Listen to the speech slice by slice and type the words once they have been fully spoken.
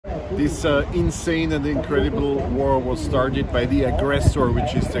This insane and incredible war was started by the aggressor,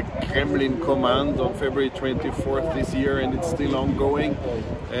 which is the Kremlin command, on February 24th this year, and it's still ongoing.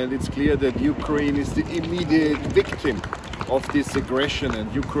 And it's clear that Ukraine is the immediate victim of this aggression,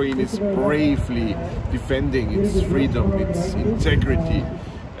 and Ukraine is bravely defending its freedom, its integrity.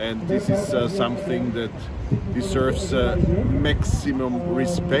 And this is something that deserves maximum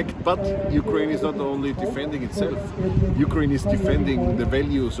respect. But Ukraine is not only defending itself. Ukraine is defending the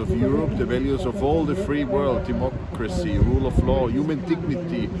values of Europe, the values of all the free world: democracy, rule of law, human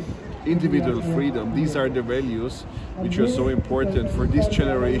dignity, individual freedom. These are the values which are so important for this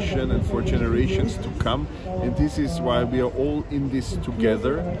generation and for generations to come. And this is why we are all in this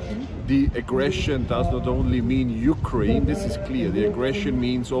together. The aggression does not only mean Ukraine, this is clear. The aggression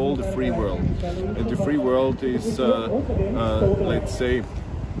means all the free world. And the free world is, let's say,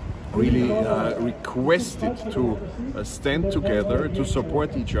 really requested to stand together, to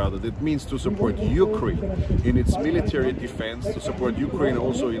support each other. That means to support Ukraine in its military defense, to support Ukraine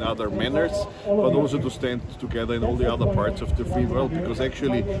also in other manners, but also to stand together in all the other parts of the free world, because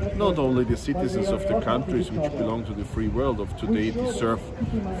actually not only the citizens of the countries which belong to the free world of today deserve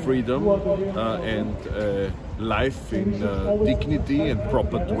freedom and life in dignity and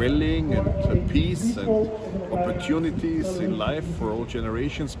proper dwelling and peace and opportunities in life for all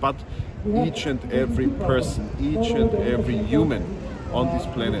generations, but each and every person, each and every human on this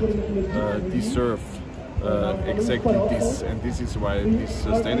planet deserve exactly this. And this is why this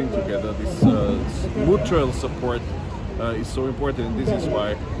standing together, this mutual support is so important. And this is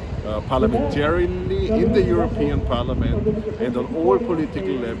why parliamentarily in the European Parliament and on all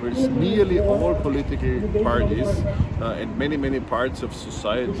political levels, nearly all political parties and many parts of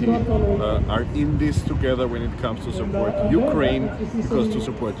society are in this together when it comes to support Ukraine, because to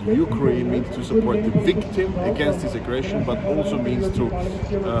support Ukraine means to support the victim against this aggression, but also means to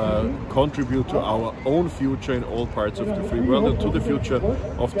contribute to our own future in all parts of the free world and to the future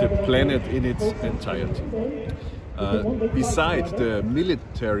of the planet in its entirety. Besides the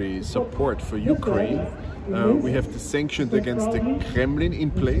military support for Ukraine, we have the sanctions against the Kremlin in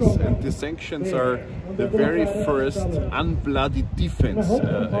place, and the sanctions are the very first unbloody defense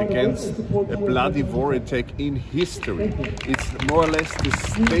against a bloody war attack in history. It's more or less the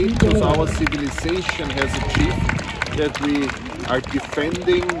status our civilization has achieved, that we are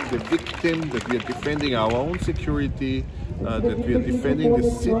defending the victim, that we are defending our own security, that we are defending the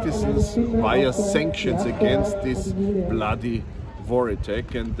citizens via sanctions against this bloody war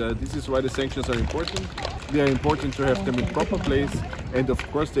attack. And this is why the sanctions are important. They are important to have them in proper place, and of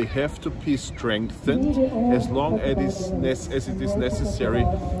course they have to be strengthened as long as it is necessary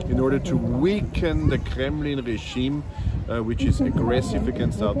in order to weaken the Kremlin regime, which is aggressive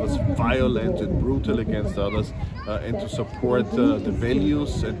against others, violent and brutal against others, and to support the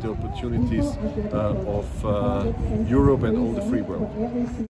values and the opportunities of Europe and all the free world.